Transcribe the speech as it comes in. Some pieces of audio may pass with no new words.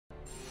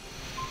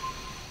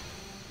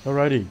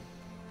Alrighty.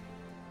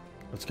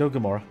 Let's go,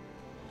 Gamora.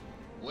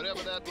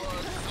 Whatever that was,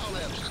 I'll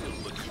have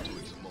Shield look into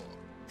it some more.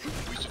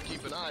 We should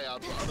keep an eye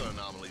out for other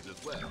anomalies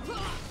as well.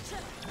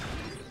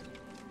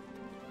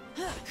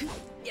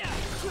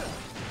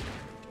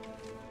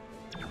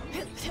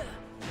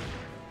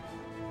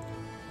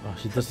 Oh,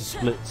 she does the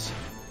splits.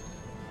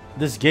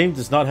 This game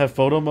does not have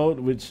photo mode,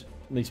 which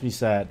makes me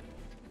sad.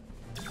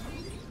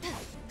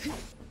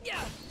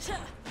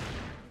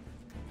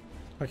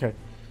 Okay,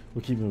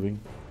 we'll keep moving.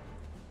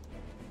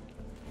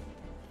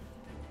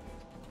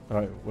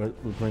 Alright, we're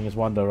playing as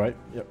Wanda, right?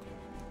 Yep.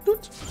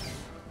 Doot.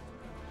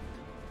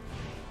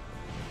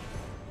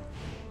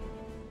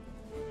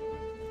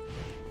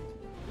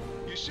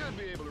 You should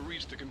be able to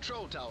reach the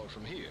control tower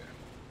from here.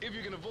 If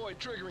you can avoid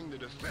triggering the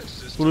defense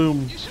system,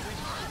 Bloom. you should be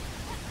fine.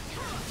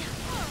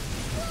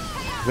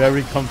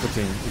 Very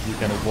comforting if you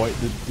can avoid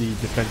the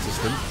defense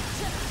system.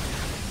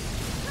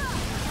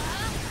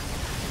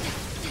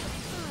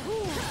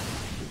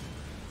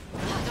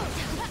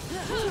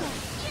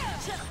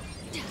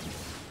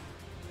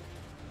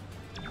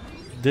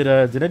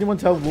 Did anyone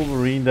tell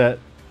Wolverine that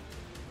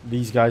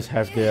these guys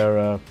have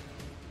their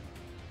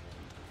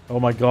oh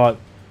my god.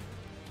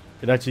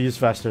 It actually is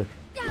faster.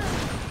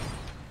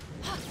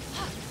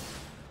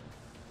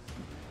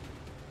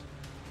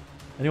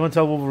 Anyone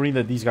tell Wolverine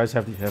that these guys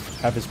have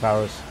his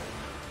powers?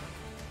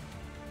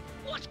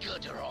 What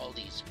good are all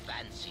these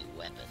fancy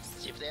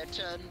weapons if they're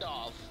turned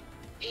off?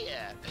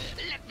 Here,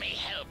 let me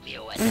help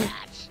you with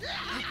that.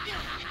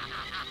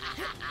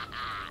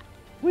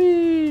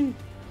 Whee!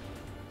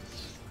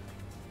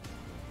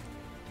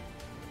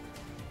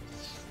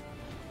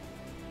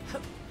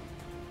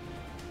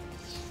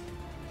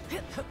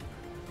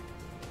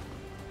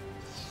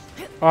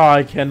 Oh,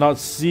 I cannot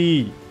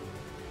see.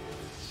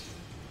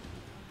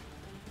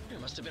 There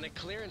must have been a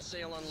clearance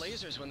sale on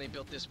lasers when they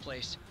built this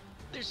place.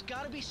 There's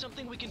gotta be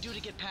something we can do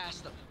to get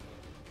past them.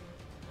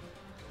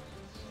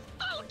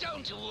 Oh,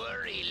 don't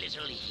worry,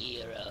 little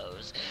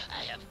heroes.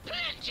 I have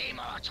plenty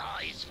more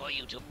toys for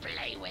you to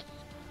play with.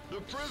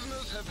 The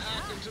prisoners have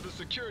hacked into the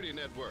security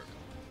network.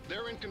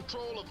 They're in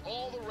control of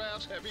all the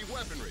raft's heavy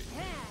weaponry.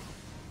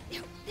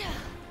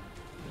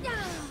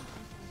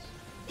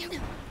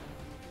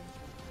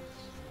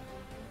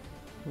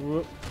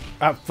 Whoop.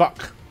 Ah,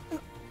 fuck.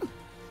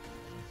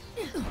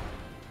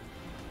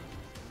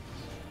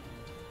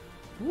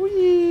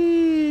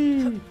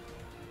 Whee!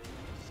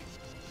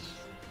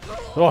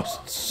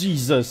 Oh,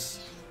 Jesus.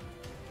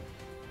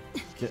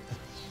 Okay.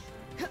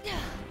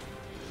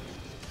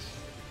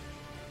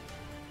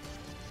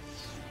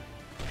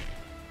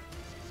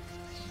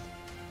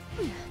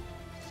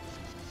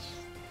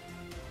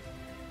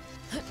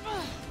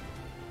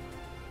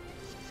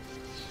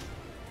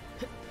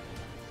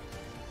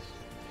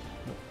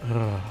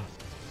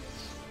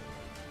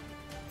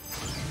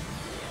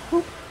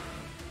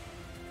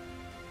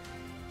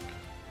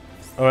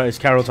 Alright, it's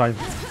Carol time.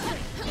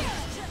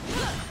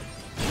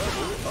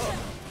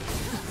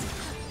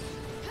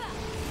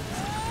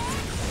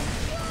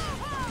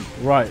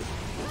 Right.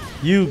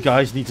 You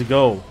guys need to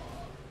go.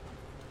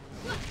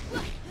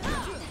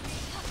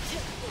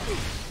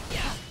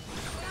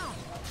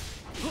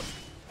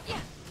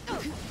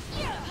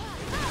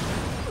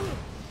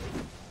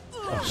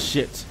 Oh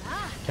shit.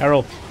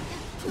 Carol.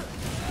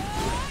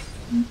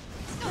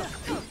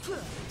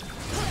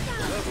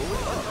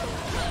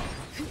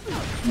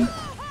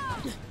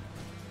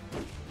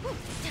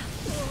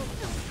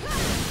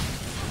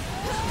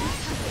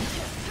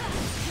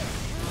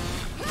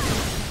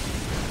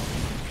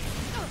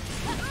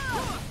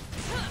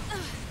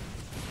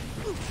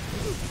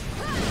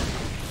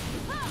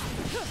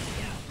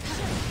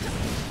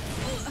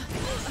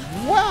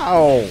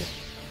 Wow.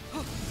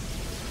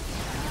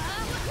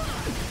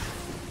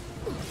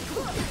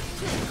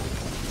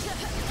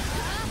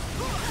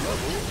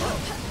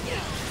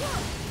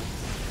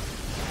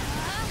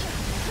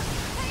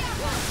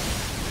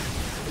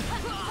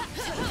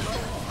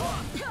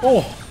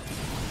 Oh.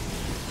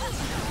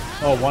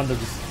 Oh, Wanda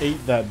just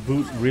ate that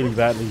boot really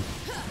badly.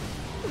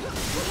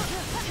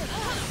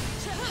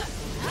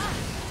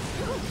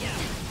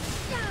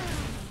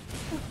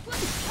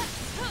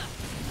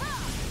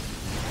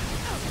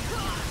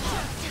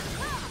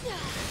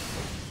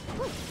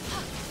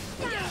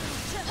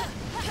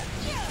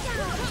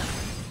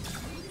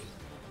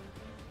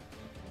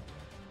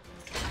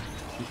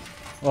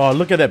 Oh,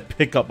 look at that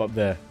pickup up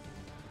there.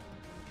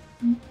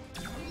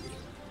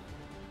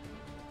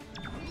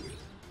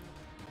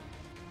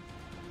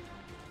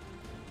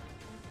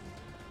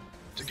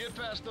 To get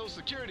past those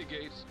security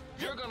gates,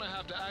 you're gonna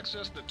have to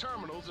access the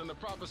terminals in the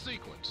proper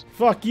sequence.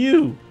 Fuck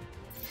you.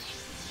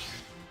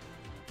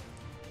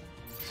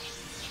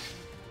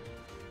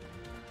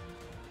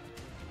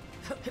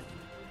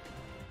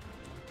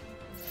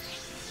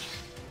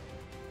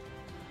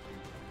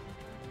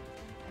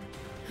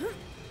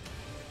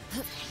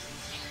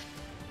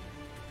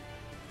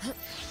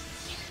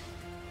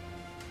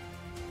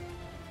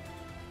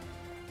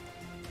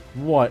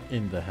 What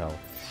in the hell?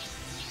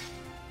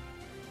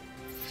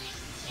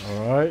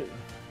 Alright.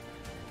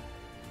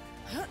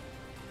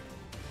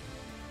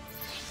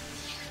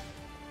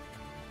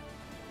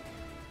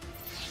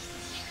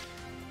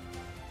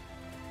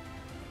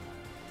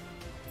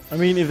 I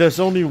mean, if there's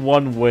only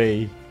one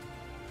way.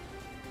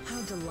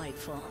 How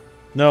delightful.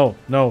 No,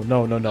 no,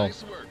 no, no, no.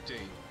 Nice work,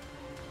 team.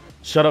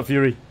 Shut up,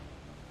 Fury.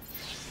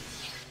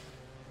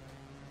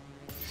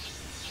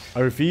 I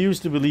refuse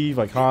to believe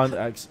I can't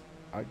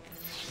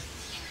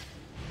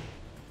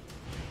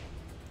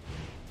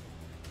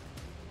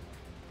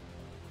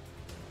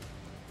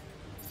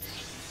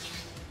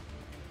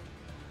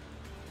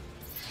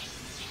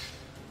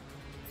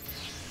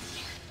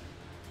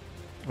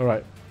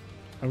Alright.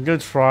 I'm gonna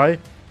try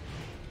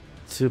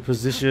to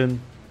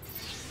position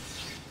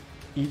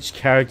each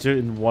character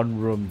in one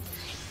room.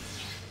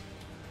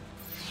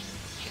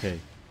 Okay.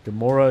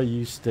 Gamora,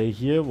 you stay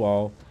here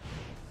while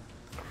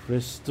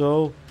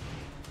Crystal.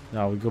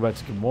 Now we go back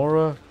to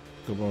Gamora.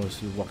 Gamora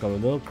to walk out a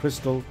little.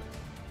 Crystal.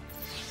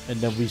 And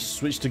then we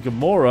switch to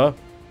Gamora,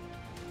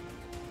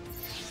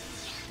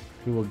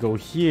 who will go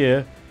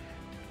here.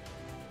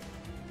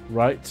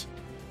 Right.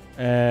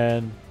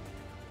 And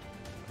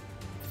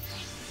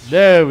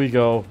there we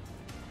go.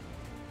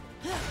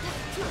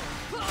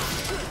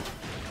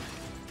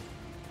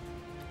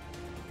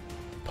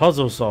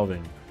 Puzzle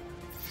solving.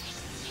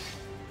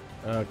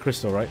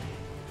 Crystal, right?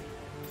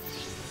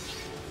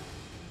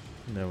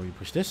 And then we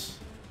push this.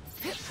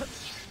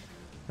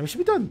 And we should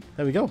be done.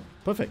 There we go.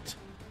 Perfect.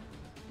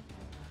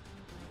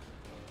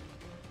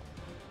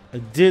 I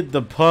did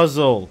the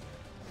puzzle.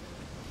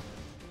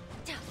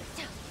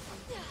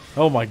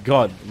 Oh my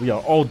god. We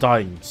are all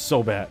dying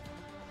so bad.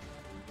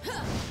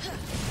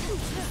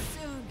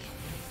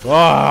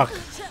 Fuck.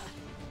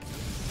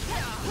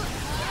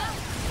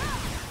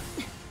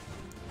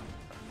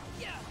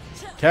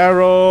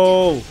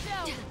 Carol.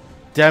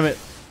 Damn it.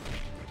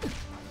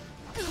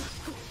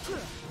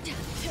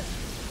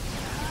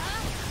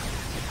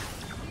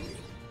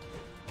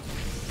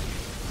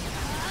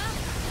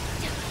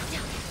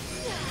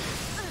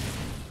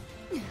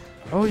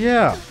 Oh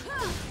yeah.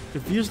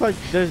 It feels like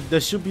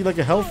there should be like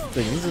a health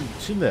thing,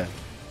 shouldn't there?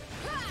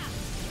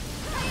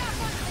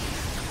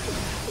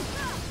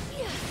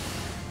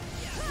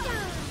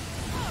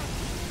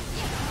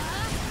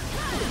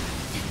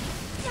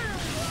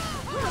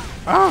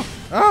 Ah!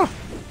 Ah!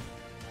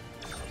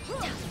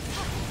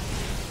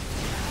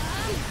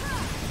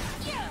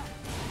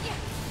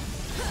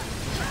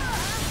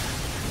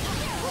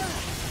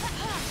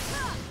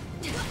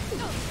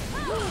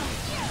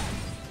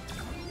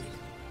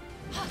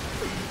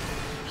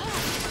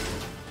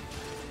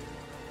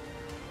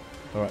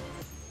 Alright,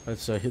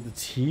 let's hit the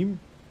team.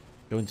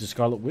 Go into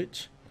Scarlet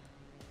Witch.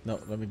 No,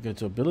 let me go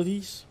to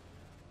abilities.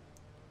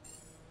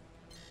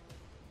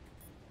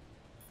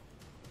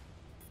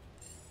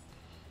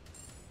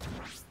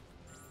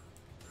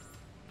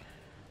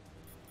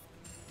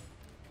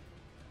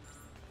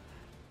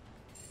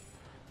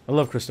 I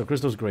love Crystal.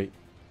 Crystal's great.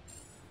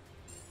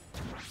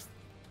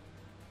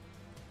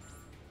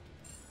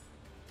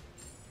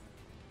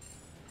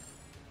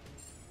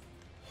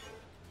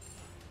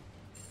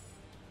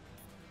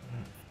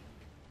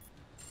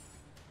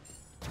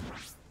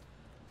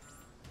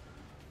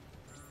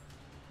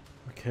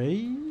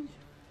 Okay.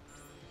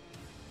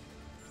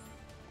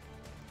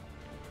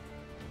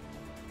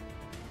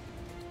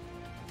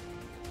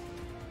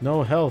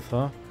 No health,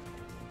 huh?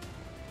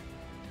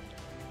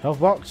 Health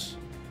box?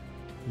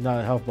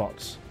 Not a health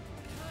box.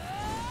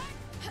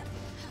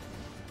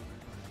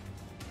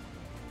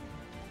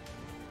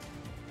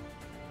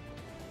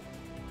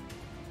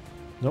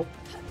 Nope.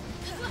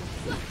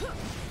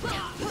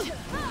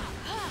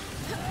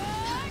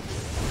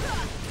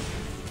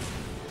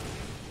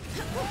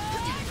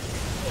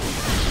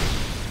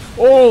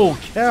 Oh,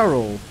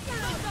 Carol!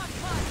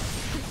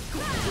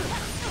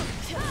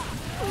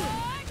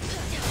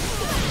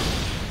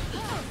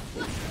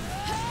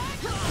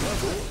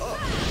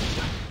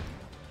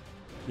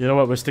 You know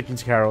what? We're sticking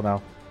to Carol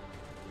now.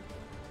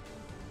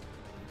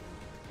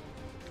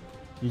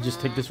 You just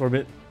take this for a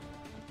bit.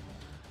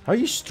 How are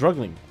you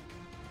struggling?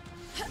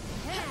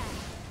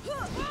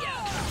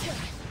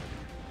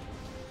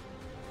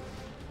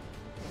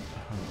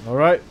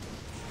 Alright.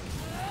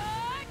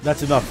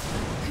 That's enough.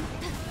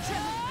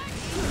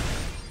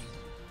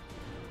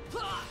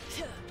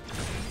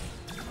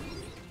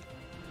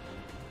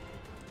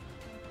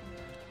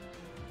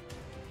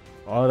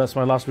 Oh, that's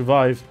my last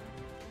revive.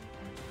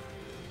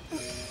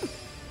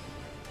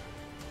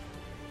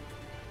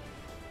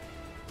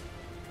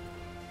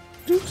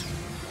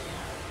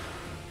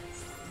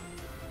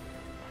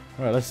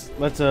 Alright,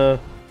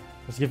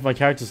 let's give my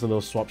characters a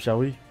little swap, shall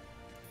we?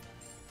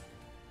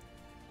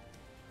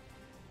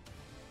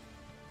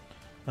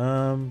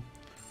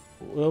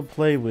 We'll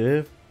play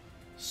with.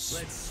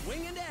 Let's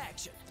swing into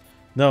action.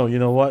 No, you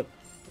know what?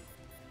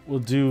 We'll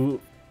do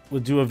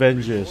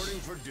Avengers. Reporting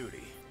for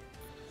duty.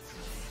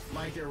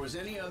 Like there was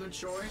any other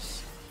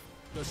choice?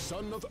 The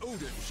son of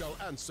Odin shall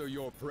answer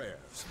your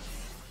prayers.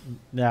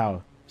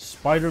 Now,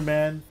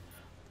 Spider-Man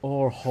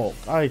or Hulk?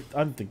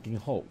 I'm thinking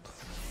Hulk.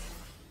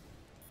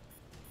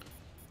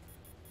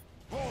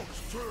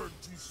 Hulk's turn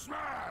to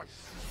smash.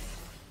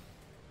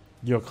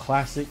 Your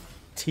classic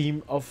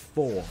team of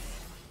 4.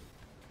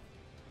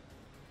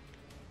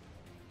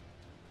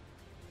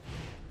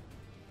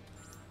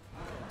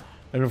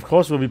 And of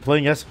course, we'll be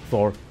playing as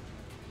Thor.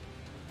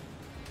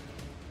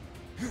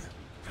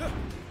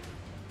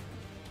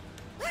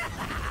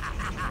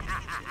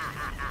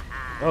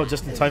 Oh,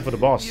 just in time for the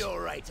boss.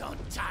 You're right on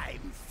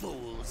time,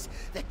 fools.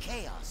 The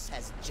chaos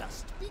has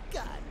just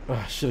begun.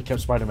 Should have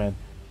kept Spider-Man.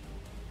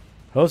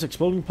 Those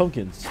exploding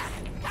pumpkins.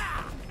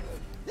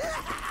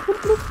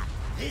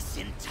 This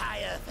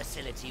entire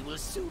facility will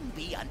soon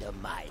be under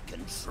my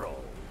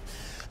control.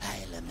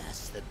 I'll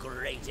amass the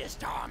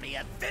greatest army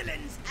of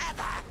villains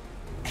ever.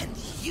 And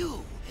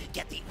you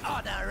get the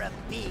honor of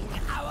being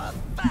our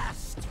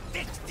first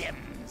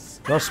victims.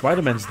 Well,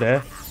 Spider-Man's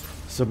there.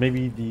 So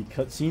maybe the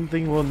cutscene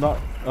thing will not...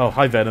 Oh,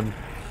 hi Venom.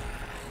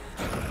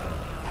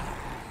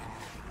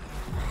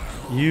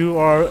 You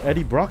are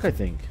Eddie Brock, I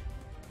think.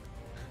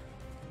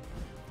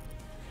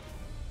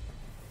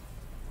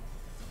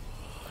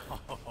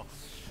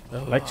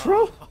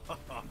 Electro?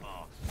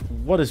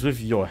 What is with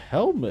your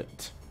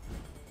helmet?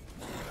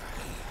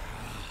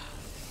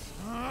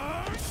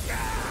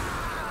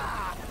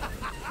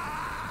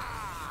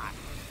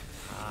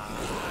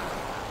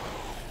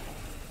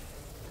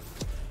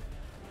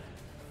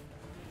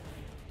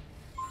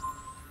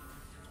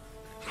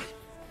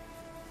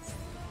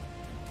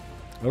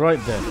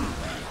 Alright then.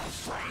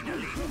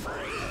 Finally free.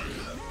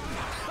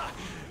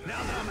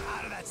 Now that I'm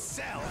out of that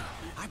cell,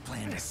 I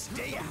plan to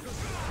stay out.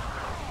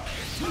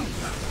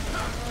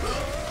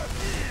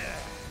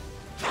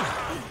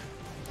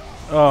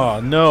 Oh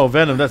no,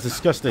 Venom, that's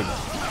disgusting. I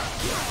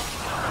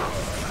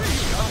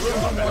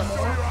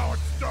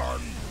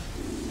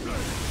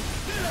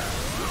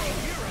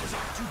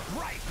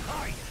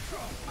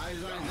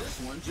designed this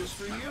one just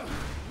for you.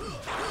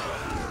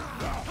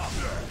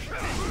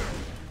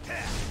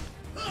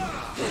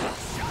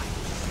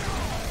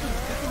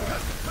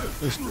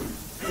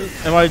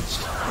 Am I...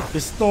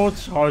 Is Thor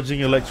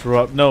charging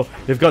Electro up? No,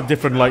 they've got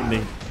different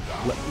lightning.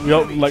 We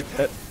don't like...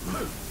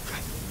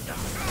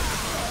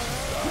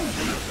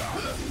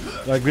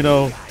 like, we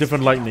know,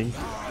 different lightning.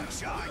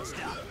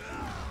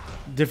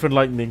 Different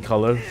lightning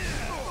color.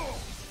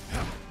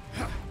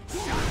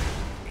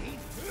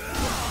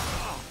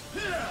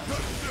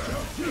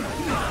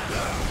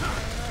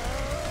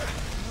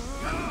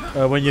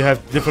 When you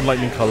have different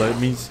lightning color, it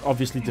means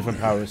obviously different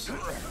powers.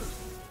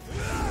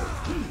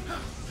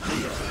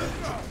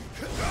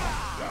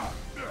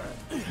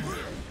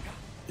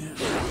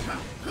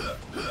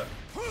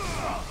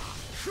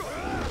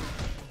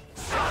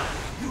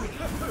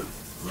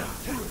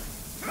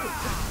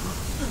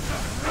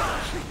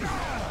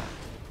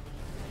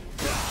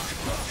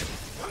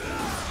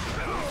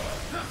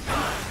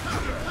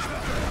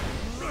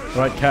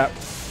 Right, Cap.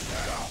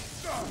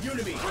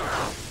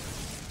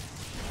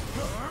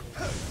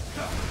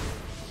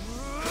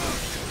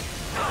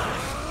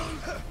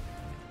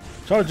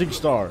 Charging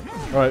star.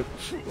 Alright.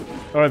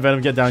 Alright,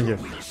 Venom, get down here.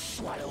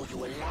 Swallow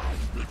you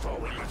alive before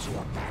we let you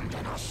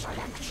abandon us,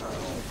 Electro.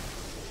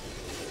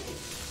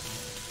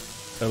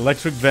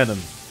 Electric Venom.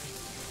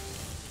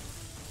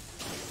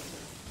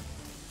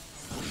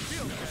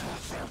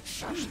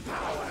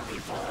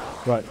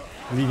 Right.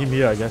 Lead him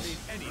here, I guess.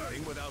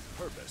 Anything without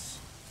purpose.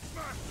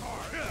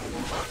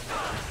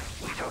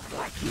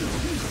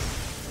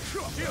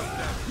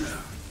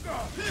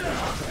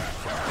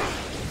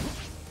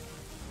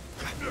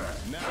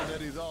 Now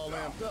that he's all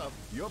amped up,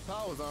 your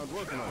powers aren't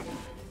working on him.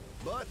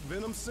 But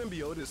Venom's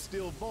symbiote is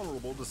still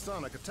vulnerable to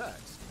sonic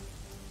attacks.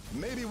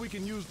 Maybe we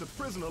can use the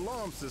prison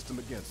alarm system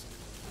against him.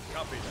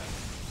 Copy that.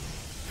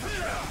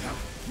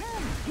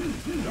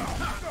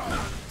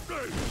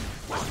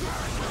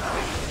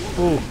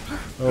 Ooh.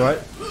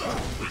 Alright.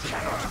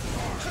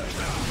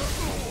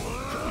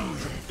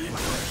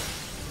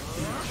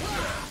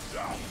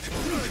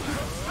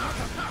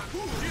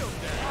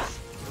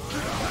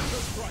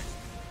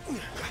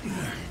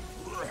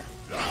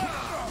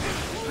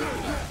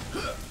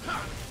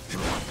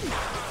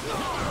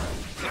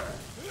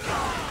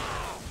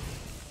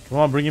 Come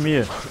on, bring him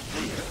here.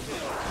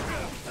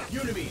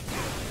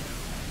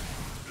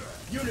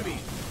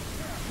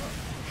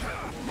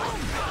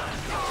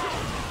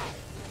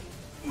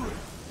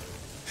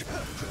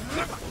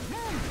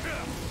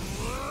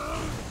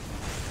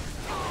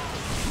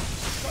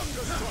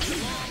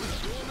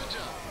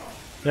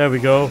 There we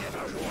go.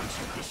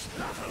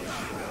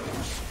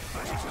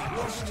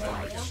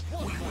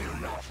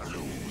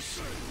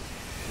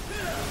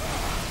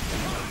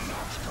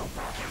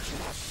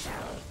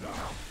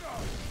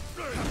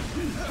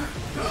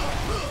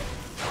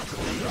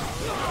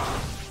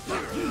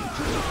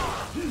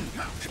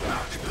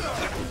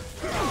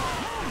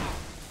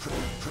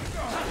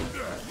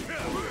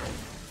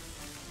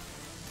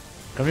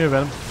 Come here,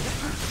 Venom.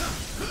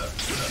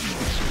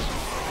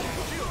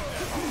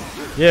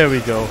 There we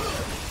go.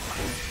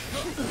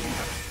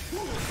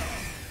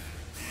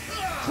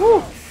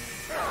 Woo!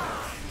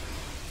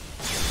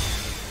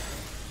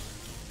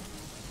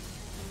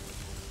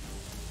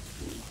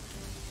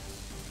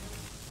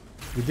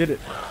 We did it.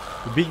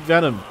 We beat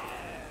Venom.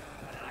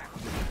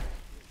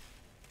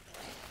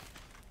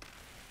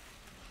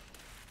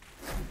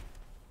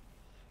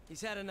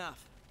 He's had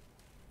enough.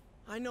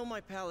 I know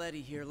my pal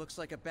Eddie here looks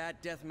like a bad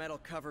death metal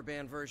cover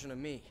band version of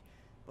me,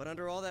 but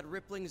under all that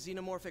rippling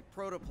xenomorphic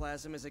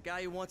protoplasm is a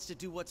guy who wants to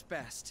do what's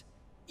best.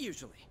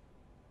 Usually.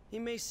 He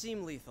may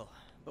seem lethal,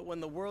 but when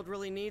the world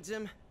really needs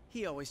him,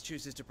 he always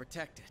chooses to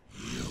protect it.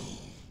 You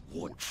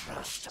would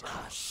trust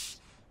us.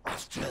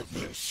 After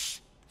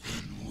this,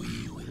 then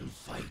we will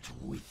fight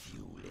with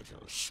you,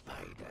 little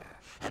spider.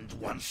 And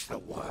once the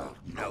world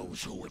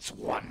knows who its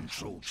one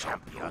true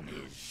champion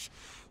is,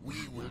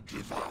 we will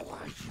devour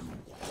you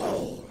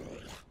whole.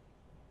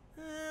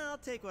 I'll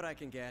take what I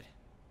can get.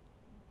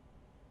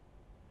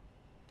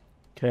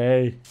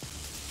 Okay.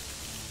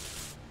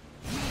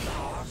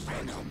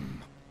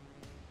 Venom.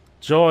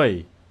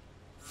 Joy.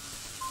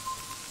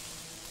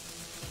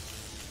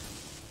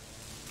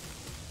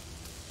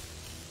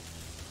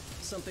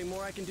 Something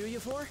more I can do you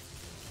for?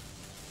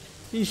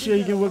 You sure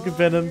you can work with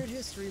Venom? Weird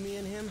history, me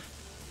and him.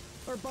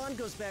 Our bond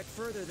goes back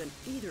further than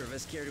either of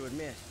us care to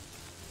admit.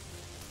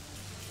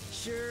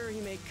 Sure,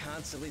 he may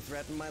constantly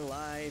threaten my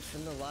life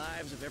and the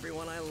lives of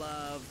everyone I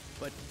love,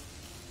 but,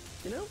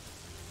 you know,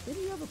 maybe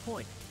you have a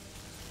point.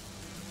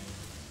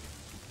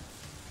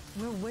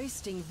 We're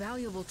wasting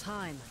valuable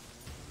time.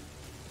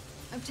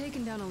 I've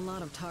taken down a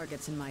lot of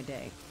targets in my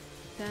day.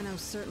 Thanos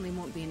certainly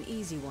won't be an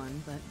easy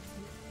one, but...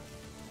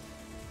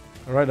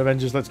 Alright,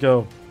 Avengers, let's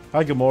go.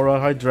 Hi, Gamora.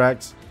 Hi,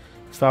 Drax.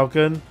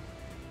 Falcon.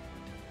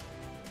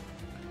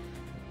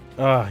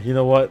 You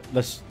know what?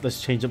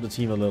 Let's change up the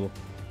team a little.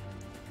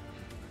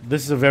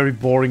 This is a very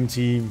boring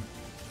team.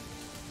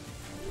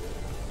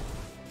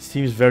 This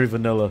team is very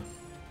vanilla.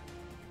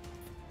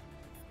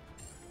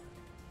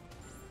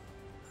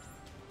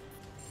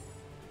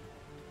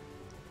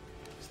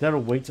 Is there a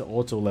way to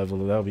auto level?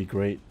 That would be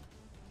great.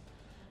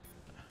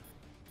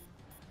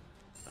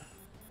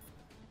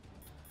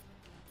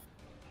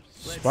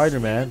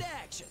 Spider-Man.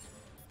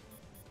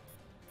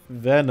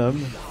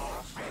 Venom.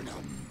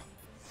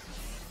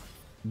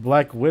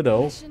 Black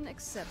Widow. Mission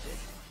accepted.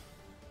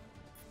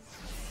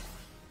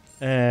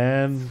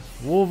 And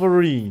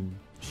Wolverine.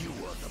 You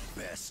are the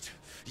best.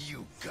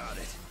 You got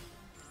it.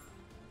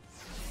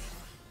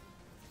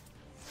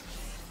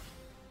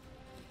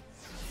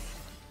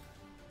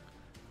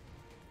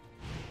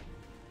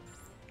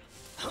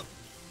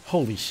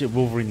 Holy shit,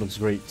 Wolverine looks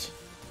great.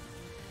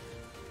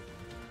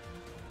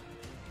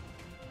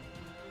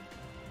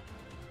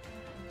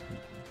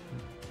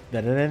 Be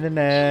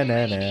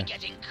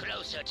getting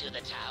closer to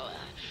the tower,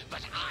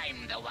 but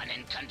I'm the one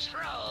in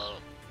control.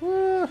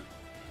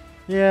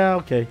 Yeah,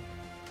 okay.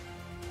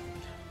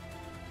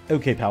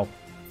 Okay, pal.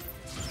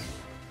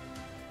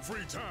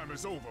 Free time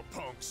is over,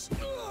 punks.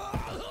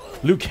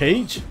 Luke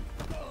Cage?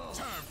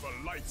 Time for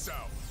lights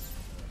out.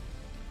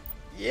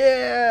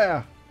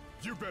 Yeah!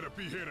 You better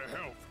be here to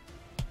help,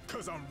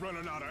 cause I'm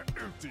running out of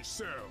empty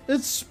cells.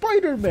 It's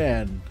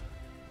Spider-Man!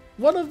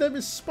 One of them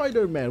is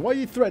Spider-Man. Why are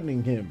you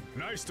threatening him?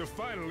 Nice to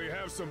finally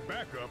have some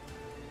backup.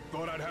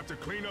 Thought I'd have to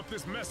clean up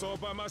this mess all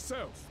by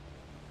myself.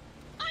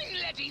 I'm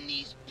letting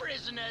these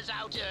prisoners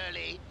out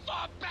early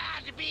for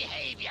bad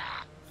behavior.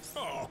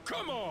 Oh,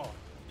 come on!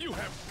 You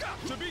have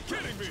got to be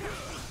kidding me!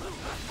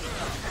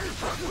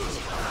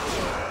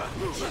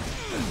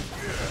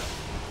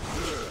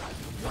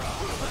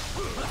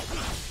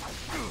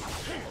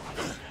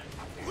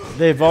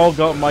 They've all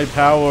got my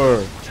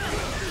power.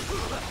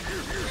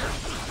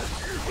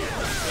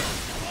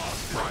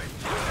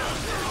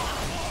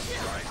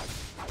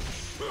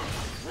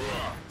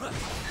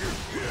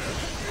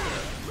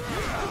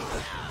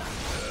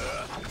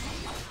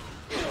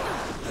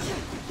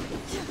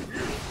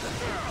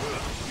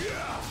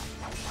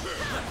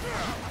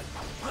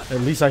 At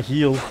least I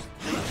heal.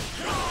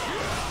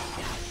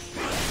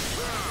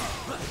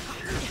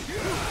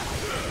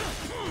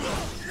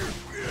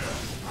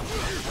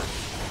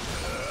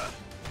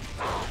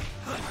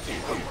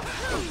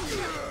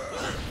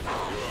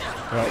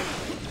 Alright,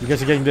 you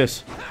guys are getting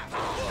this.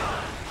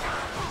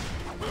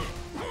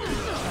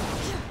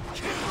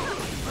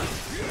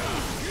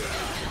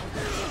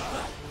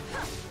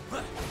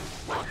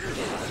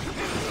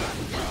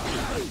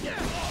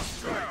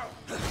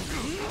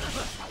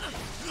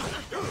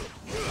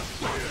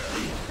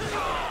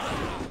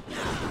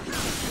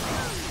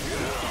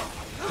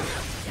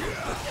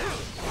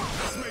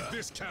 Let's make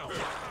this count.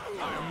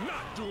 I am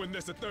not doing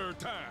this a third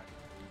time.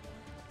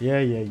 Yeah,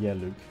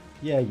 Luke.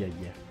 Yeah.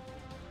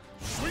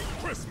 Sweet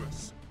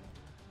Christmas.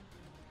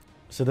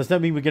 So does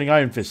that mean we're getting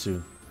Iron Fist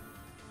soon?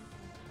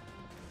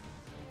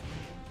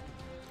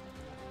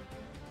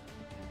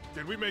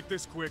 Can we make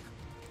this quick?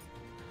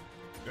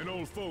 An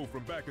old foe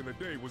from back in the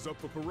day was up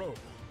for parole.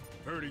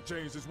 Heard he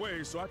changed his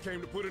ways, so I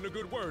came to put in a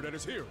good word at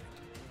his hearing.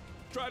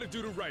 Tried to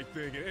do the right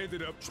thing and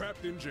ended up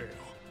trapped in jail.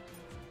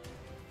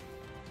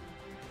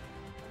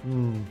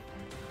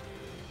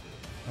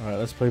 Alright,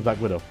 let's play Black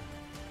Widow.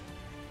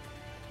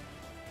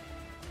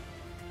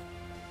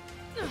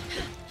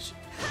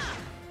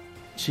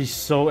 She's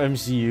so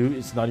MCU,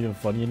 it's not even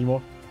funny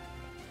anymore.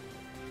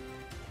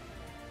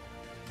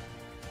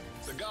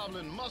 The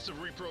Goblin must have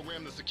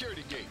reprogrammed the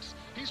security gates.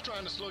 He's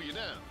trying to slow you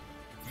down.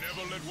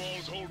 Never let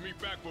walls hold me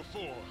back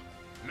before.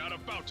 Not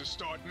about to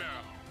start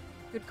now.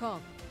 Good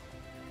call.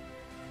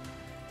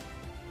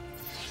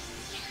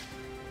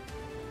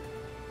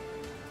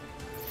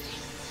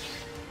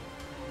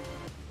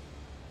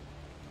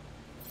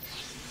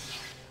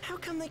 How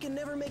come they can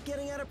never make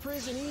getting out of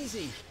prison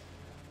easy?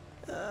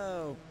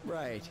 Oh,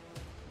 right.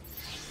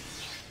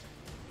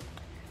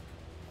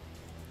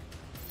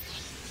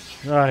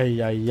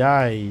 Ay, ay,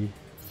 ay.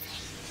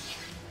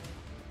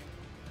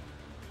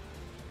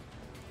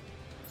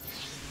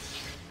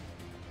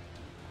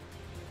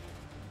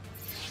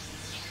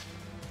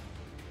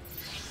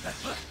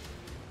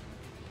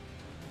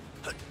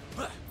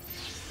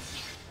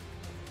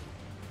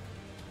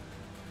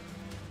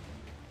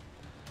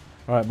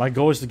 Alright, my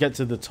goal is to get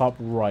to the top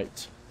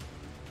right.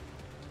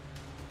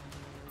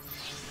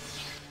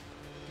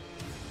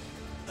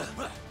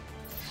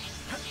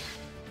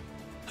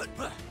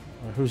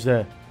 Who's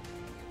there?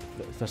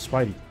 That's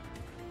Spidey.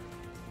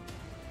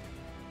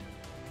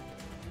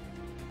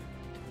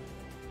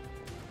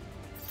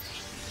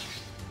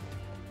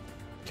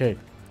 Okay.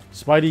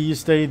 Spidey, you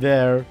stay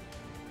there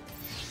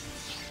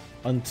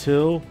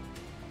until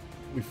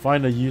we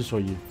find a use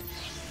for you.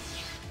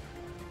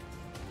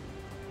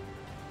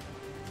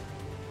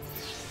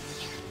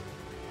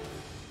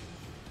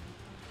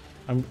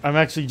 I'm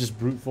actually just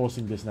brute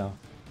forcing this now.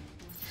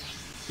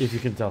 If you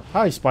can tell.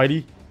 Hi,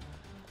 Spidey.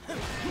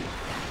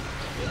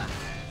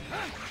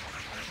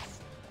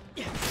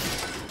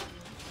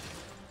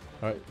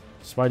 Alright,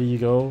 Spidey, you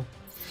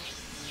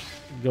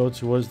go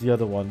towards the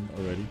other one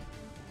already.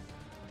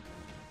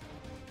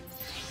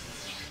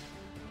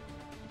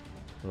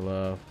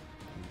 We'll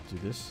do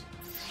this.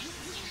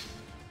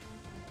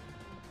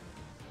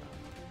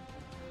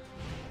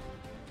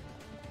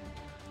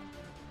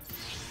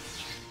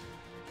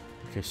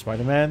 Okay,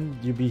 Spider-Man,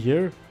 you be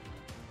here.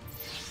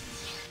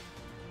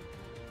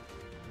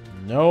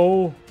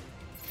 No.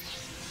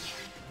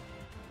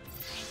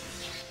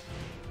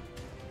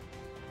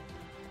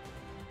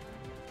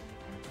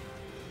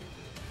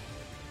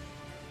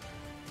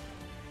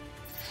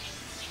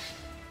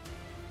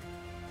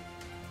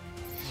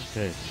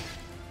 Okay.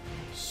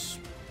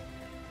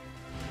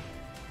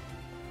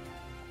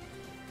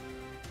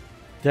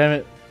 Damn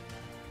it.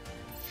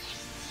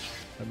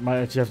 I might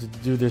actually have to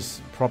do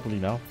this properly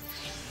now.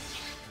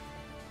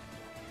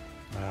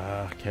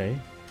 Okay.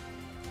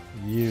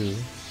 You.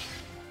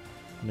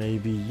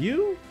 Maybe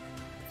you?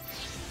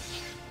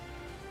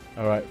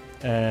 Alright.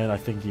 And I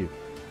think you.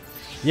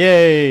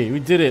 Yay! We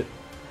did it!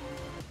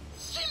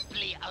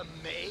 Simply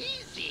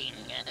amazing!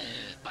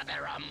 But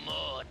there are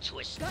more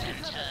twists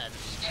and turns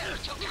still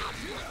to come!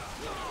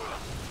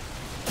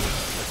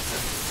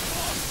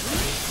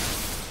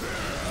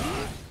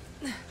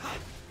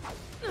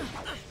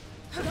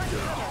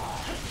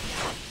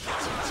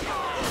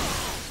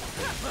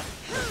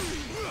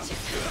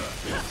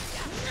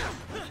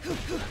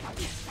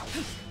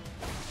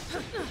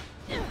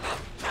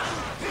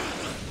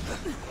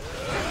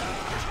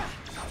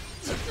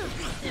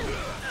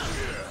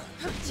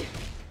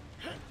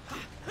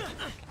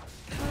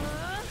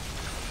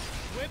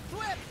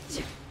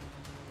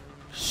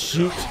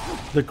 Shoot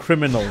the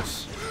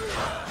criminals.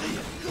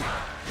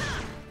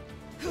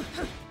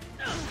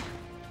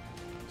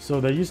 So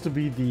there used to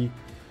be the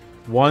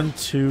 1,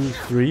 2,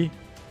 3.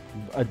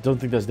 I don't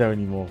think that's there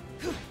anymore.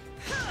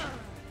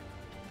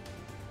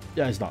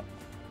 Yeah, it's not.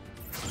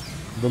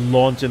 The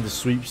launch and the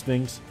sweeps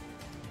things.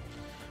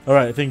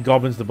 Alright, I think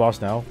Goblin's the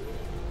boss now.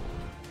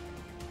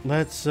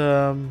 Let's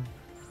I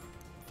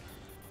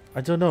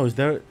don't know, is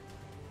there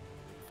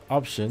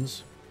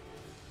options?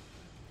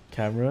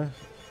 Camera.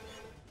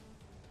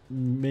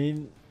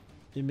 Main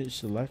image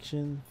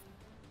selection.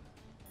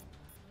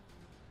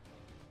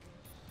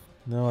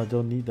 No, I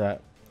don't need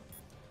that.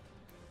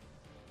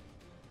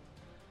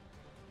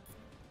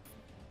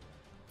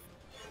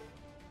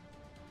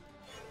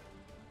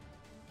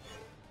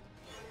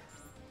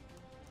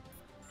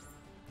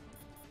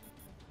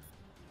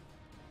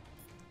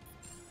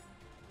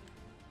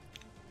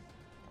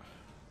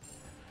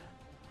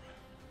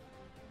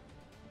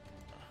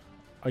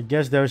 I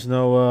guess there's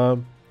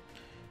no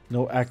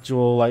no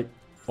actual like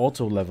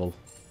auto level.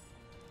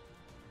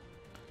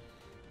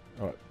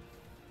 Alright.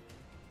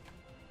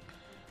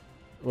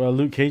 Well,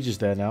 Luke Cage is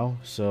there now,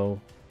 so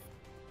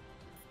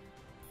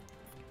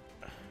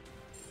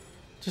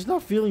just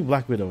not feeling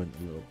Black Widow in the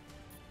middle.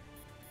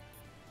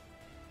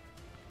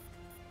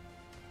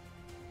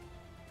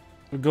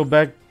 We'll go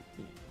back.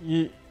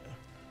 You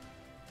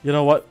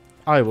know what?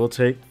 I will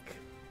take.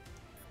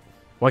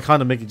 Why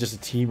can't I make it just a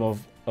team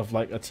of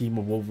like a team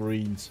of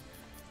Wolverines?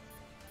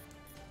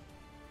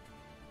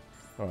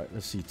 Alright,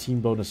 let's see. Team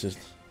bonuses.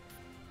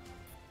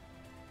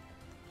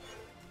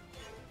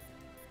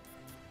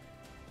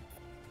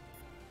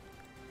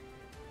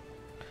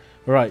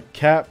 Alright,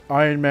 Cap,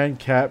 Iron Man,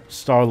 Cap,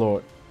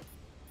 Star-Lord.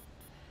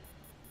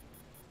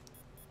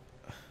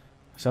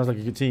 Sounds like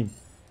a good team.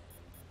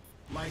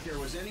 Like there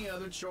was any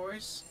other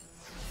choice?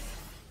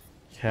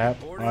 Cap,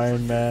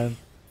 Iron Man,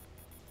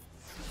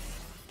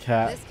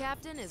 Cap, This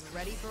captain is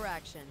ready for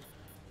action.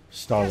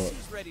 Star-Lord. Guess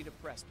who's ready to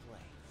press play?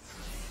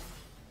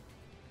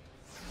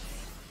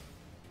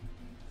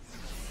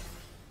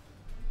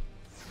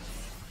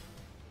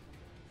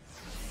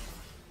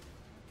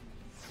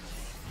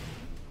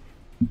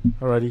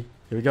 Alrighty,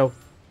 here we go.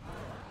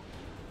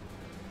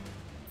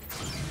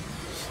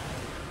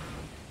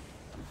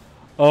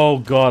 Oh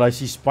god, I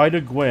see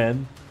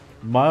Spider-Gwen,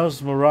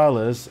 Miles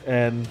Morales,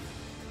 and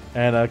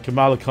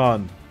Kamala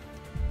Khan.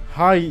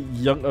 Hi,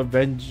 young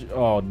Avenger.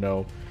 Oh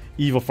no.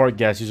 Evil fart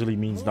gas usually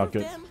means not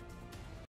good. Them?